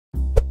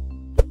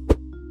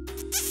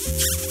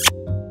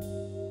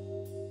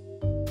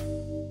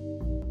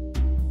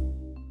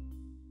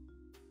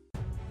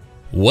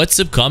What's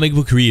up, comic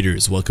book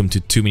readers? Welcome to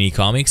Too Many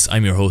Comics.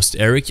 I'm your host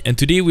Eric, and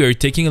today we are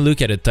taking a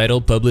look at a title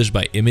published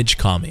by Image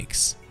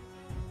Comics.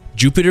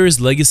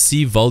 Jupiter's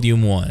Legacy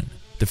Volume 1,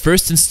 the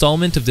first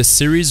installment of the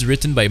series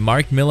written by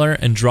Mark Milalr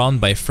and drawn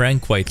by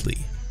Frank Whiteley.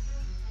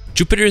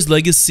 Jupiter's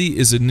Legacy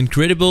is an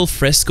incredible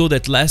fresco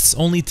that lasts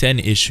only 10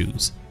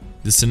 issues.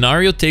 The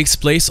scenario takes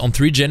place on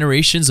 3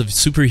 generations of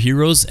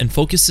superheroes and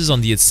focuses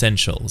on the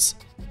essentials.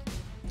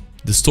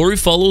 The story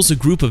follows a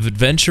group of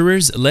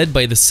adventurers led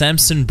by the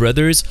Samson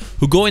brothers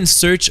who go in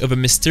search of a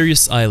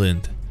mysterious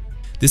island.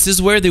 This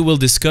is where they will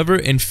discover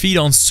and feed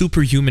on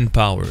superhuman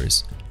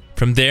powers.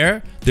 From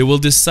there, they will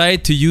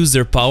decide to use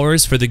their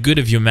powers for the good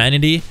of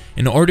humanity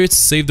in order to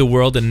save the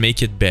world and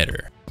make it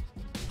better.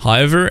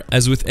 However,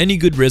 as with any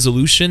good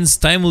resolutions,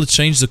 time will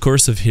change the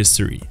course of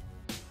history.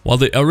 While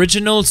the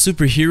original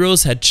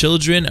superheroes had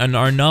children and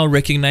are now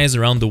recognized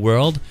around the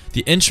world,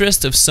 the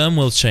interest of some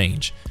will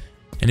change.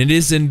 And it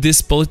is in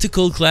this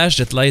political clash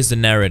that lies the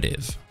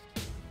narrative.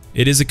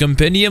 It is a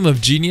compendium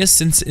of genius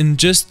since in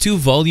just 2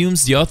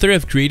 volumes the author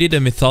have created a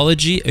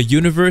mythology, a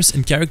universe,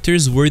 and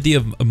characters worthy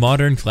of a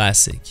modern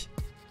classic.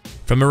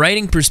 From a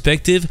writing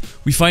perspective,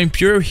 we find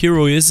pure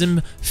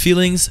heroism,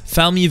 feelings,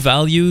 family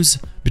values,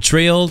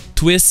 betrayal,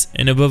 twists,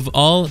 and above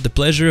all, the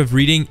pleasure of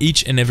reading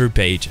each and every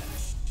page.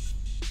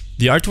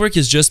 The artwork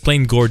is just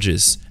plain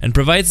gorgeous, and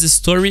provides the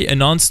story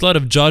an onslaught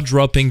of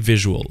jaw-dropping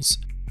visuals.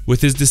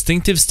 With his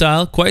distinctive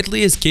style,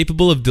 Whiteley is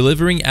capable of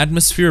delivering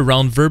atmosphere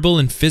around verbal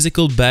and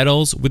physical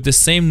battles with the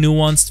same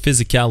nuanced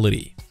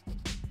physicality.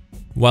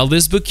 While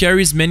this book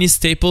carries many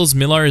staples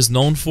Milalr is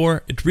known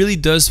for, it really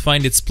does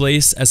find its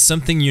place as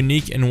something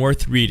unique and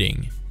worth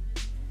reading.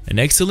 An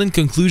excellent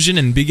conclusion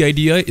and big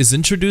idea is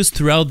introduced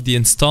throughout the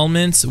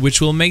installments, which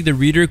will make the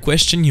reader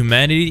question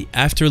humanity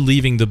after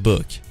leaving the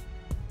book.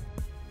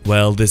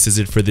 Well, this is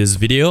it for this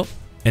video,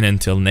 and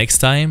until next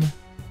time,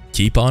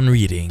 keep on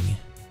reading.